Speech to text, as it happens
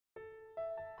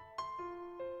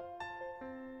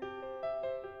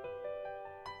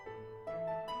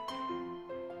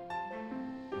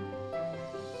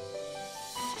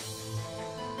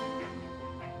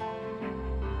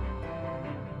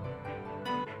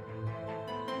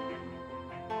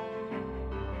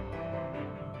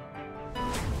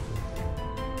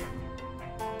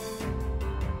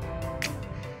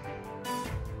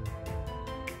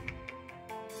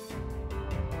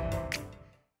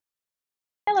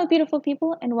Hello, beautiful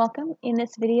people, and welcome. In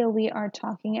this video, we are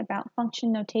talking about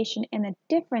function notation and the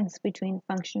difference between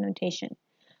function notation.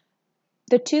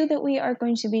 The two that we are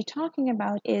going to be talking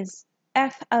about is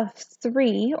f of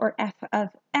 3, or f of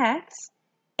x,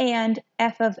 and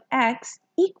f of x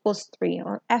equals 3,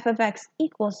 or f of x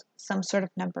equals some sort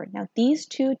of number. Now, these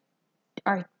two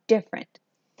are different.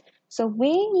 So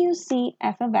when you see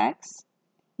f of x,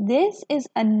 this is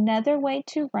another way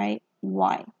to write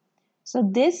y. So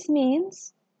this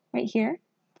means, right here,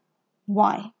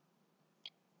 y.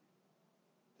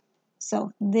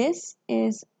 So this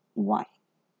is y.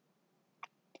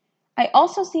 I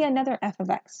also see another f of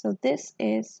x, so this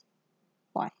is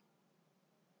y.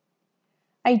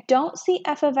 I don't see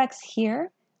f of x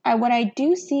here. What I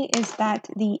do see is that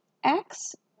the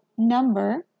x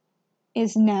number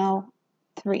is now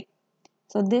 3.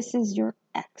 So this is your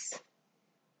x.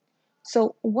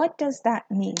 So what does that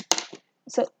mean?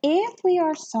 So if we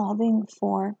are solving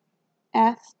for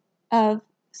f of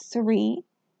 3,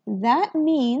 that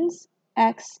means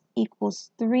x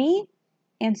equals 3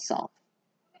 and solve.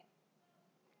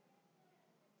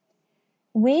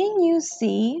 When you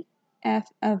see f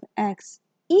of x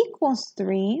equals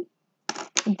 3,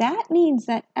 that means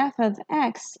that f of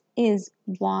x is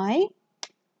y,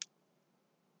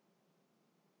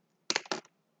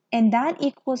 and that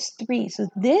equals 3. So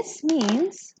this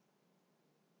means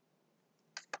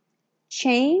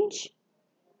change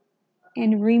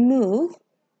and remove,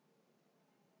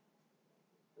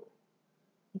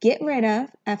 get rid of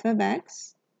f of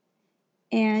x,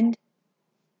 and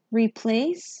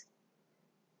replace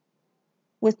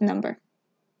with number.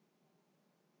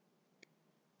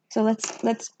 So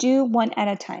let's do one at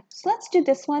a time. So let's do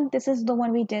this one. This is the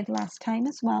one we did last time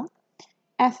as well.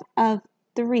 F of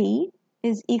 3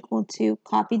 is equal to,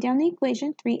 copy down the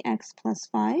equation, 3x plus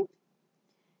 5.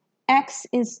 X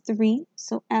is 3,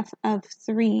 so f of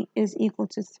 3 is equal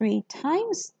to 3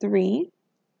 times 3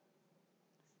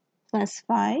 plus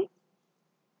 5.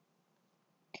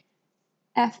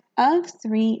 F of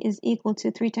 3 is equal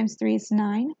to 3 times 3 is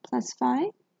 9 plus 5.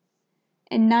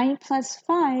 And 9 plus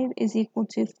 5 is equal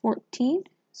to 14.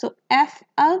 So f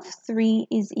of 3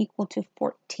 is equal to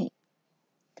 14.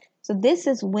 So this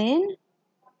is when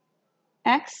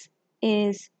x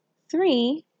is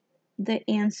 3, the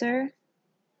answer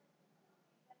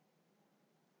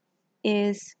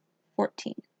is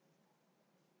 14.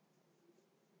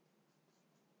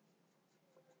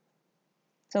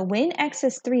 So when x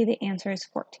is 3, the answer is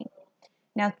 14.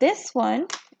 Now this one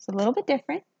is a little bit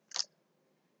different.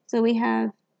 So we have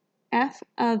f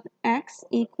of x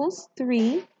equals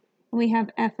 3, and we have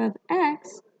f of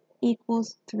x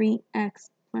equals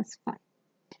 3x plus 5.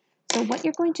 So what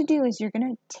you're going to do is you're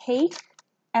going to take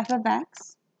f of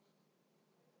x,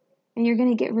 and you're going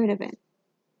to get rid of it.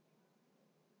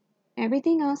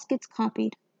 Everything else gets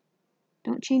copied.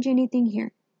 Don't change anything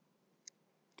here.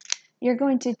 You're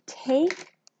going to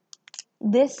take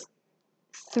this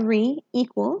 3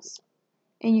 equals,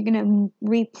 and you're going to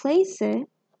replace it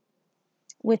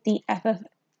with the f of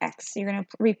x. You're going to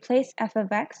replace f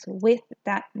of x with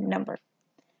that number.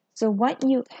 So what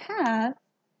you have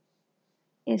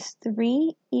is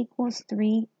 3 equals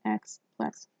 3x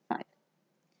plus 5.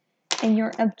 And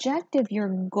your objective, your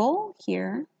goal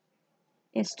here,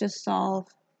 is to solve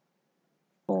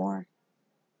for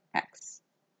x.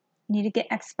 You need to get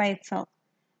x by itself.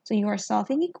 So you are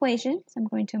solving equations. I'm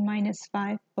going to minus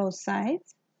 5 both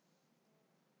sides.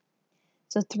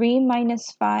 So 3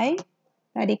 minus 5,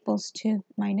 that equals to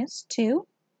minus 2.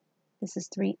 This is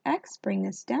 3x. Bring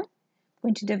this down. I'm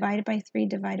going to divide it by 3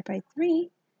 divided by 3.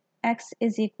 X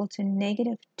is equal to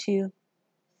negative 2/3.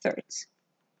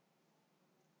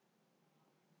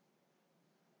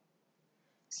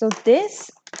 So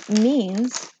this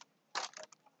means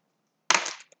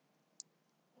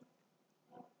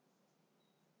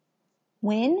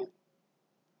when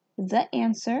the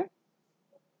answer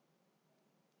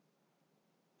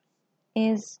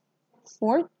is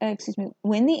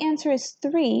when the answer is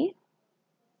 3,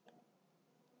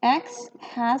 x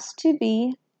has to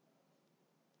be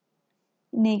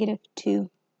negative 2/3.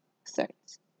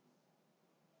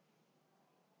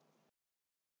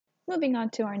 Moving on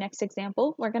to our next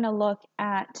example, we're going to look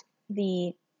at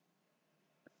the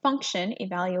function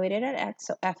evaluated at x,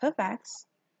 so f of x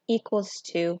equals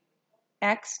to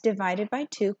x divided by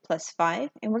 2 plus 5,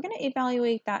 and we're going to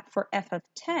evaluate that for f of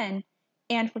 10,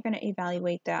 and we're going to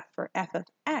evaluate that for f of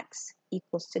x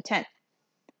equals to 10.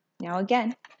 Now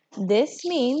again, this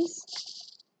means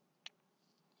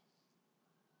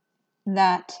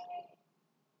that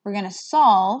we're going to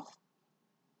solve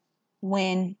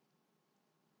when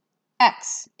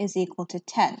x is equal to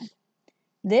 10.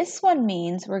 This one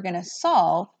means we're going to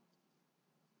solve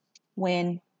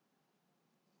when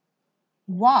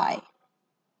y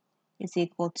is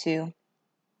equal to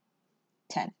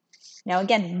 10. Now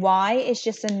again, y is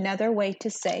just another way to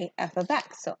say f of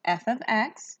x. So f of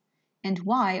x and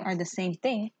y are the same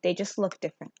thing, they just look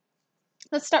different.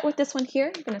 Let's start with this one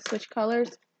here. I'm going to switch colors.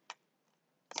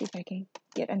 See if I can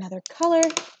get another color.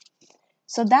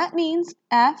 So that means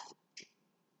f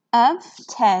of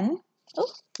 10.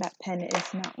 Oh, that pen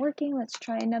is not working. Let's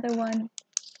try another one.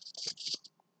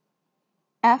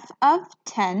 F of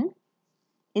 10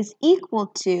 is equal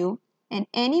to, and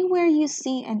anywhere you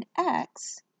see an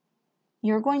x,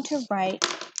 you're going to write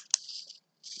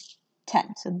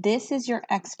 10. So this is your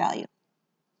x value.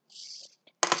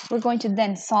 We're going to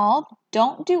then solve.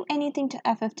 Don't do anything to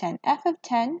f of 10. F of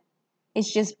 10 is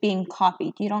just being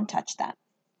copied. You don't touch that.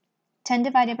 10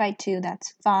 divided by 2,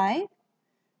 that's 5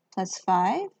 plus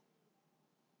 5.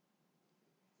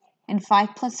 And 5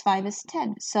 plus 5 is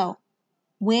 10. So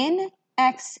when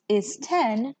x is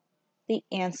 10, the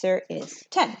answer is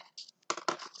 10.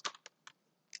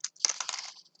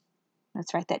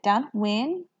 Let's write that down.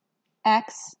 When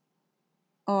x,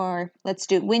 or let's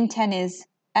do when 10 is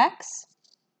x,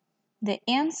 the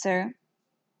answer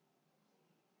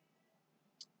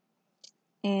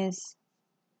is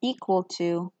equal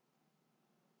to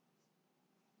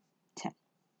 10.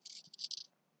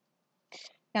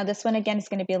 Now this one again is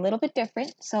going to be a little bit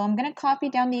different. So I'm going to copy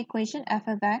down the equation f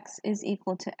of x is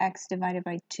equal to x divided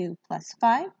by 2 plus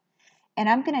 5. And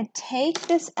I'm going to take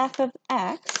this f of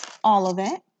x, all of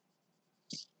it,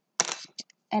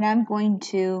 and I'm going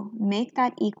to make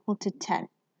that equal to 10.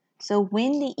 So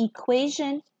when the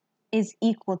equation is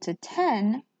equal to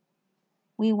 10,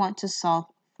 we want to solve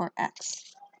for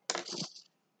x.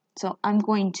 So I'm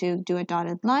going to do a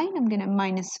dotted line. I'm going to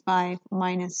minus 5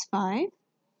 minus 5.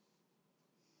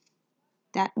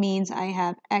 That means I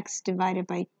have x divided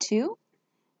by 2.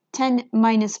 10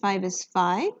 minus 5 is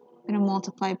 5. I'm going to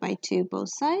multiply by 2 both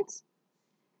sides.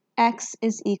 X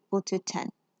is equal to 10.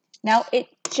 Now it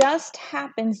just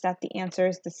happens that the answer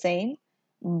is the same,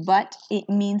 but it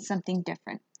means something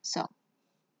different. So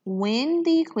when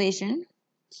the equation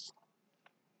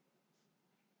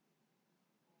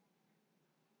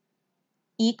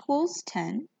equals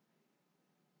 10,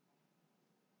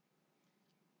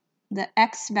 the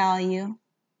x value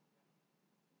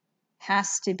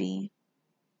has to be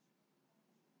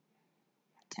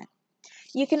 10.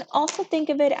 You can also think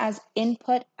of it as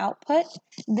input, output.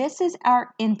 This is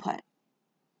our input.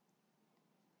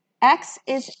 X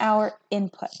is our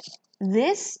input.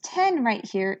 This 10 right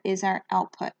here is our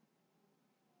output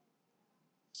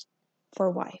for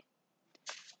y.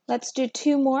 Let's do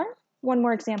two more. One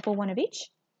more example, one of each.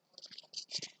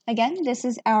 Again, this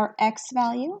is our x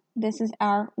value. This is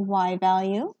our y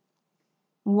value.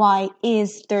 Y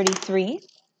is 33.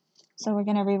 So we're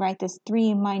going to rewrite this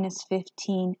 3 minus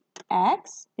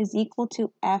 15x is equal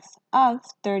to f of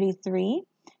 33.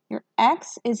 Your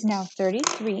x is now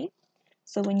 33.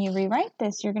 So when you rewrite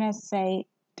this, you're going to say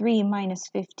 3 minus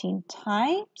 15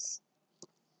 times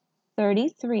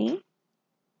 33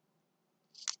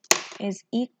 is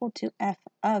equal to f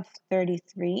of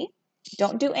 33.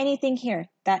 Don't do anything here.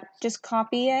 That just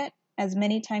copy it as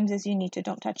many times as you need to.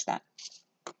 Don't touch that.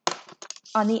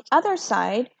 On the other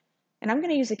side, and I'm going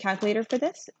to use a calculator for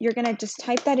this, you're going to just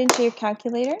type that into your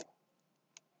calculator.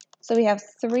 So we have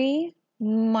 3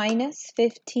 minus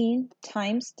 15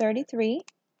 times 33,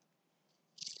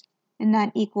 and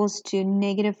that equals to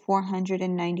negative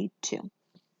 492.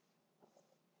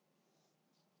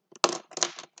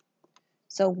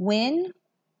 So when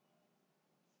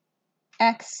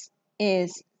x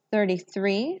is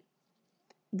 33,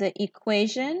 the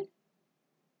equation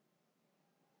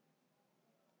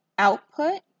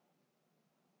output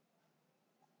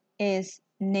is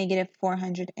negative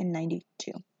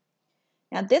 492.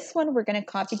 Now this one, we're going to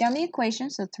copy down the equation.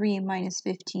 So 3 minus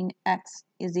 15x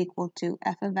is equal to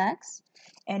f of x.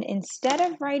 And instead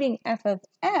of writing f of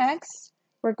x,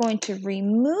 we're going to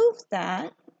remove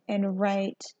that and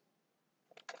write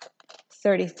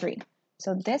 33.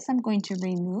 So this I'm going to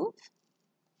remove,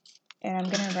 and I'm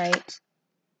going to write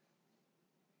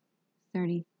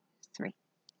 33.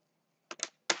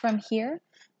 From here,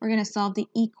 we're going to solve the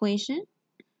equation.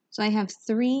 So I have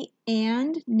 3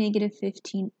 and negative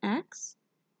 15x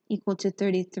equal to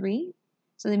 33.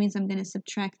 So that means I'm going to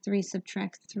subtract 3,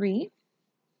 subtract 3.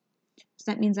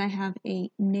 So that means I have a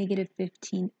negative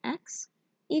 15x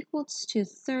equals to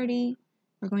 30.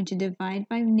 We're going to divide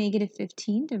by negative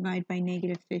 15, divide by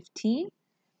negative 15.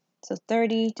 So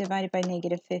 30 divided by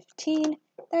negative 15,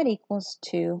 that equals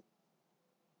to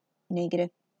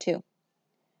negative 2.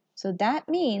 So that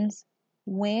means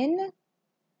when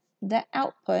the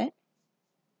output,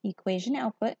 equation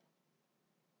output,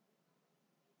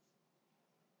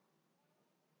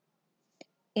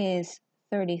 is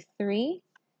 33,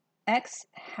 x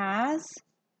has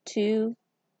to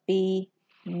be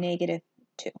 -2.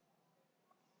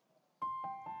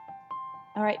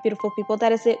 All right, beautiful people,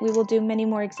 that is it. We will do many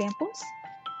more examples.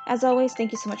 As always,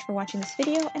 thank you so much for watching this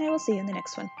video, and I will see you in the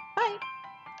next one. Bye!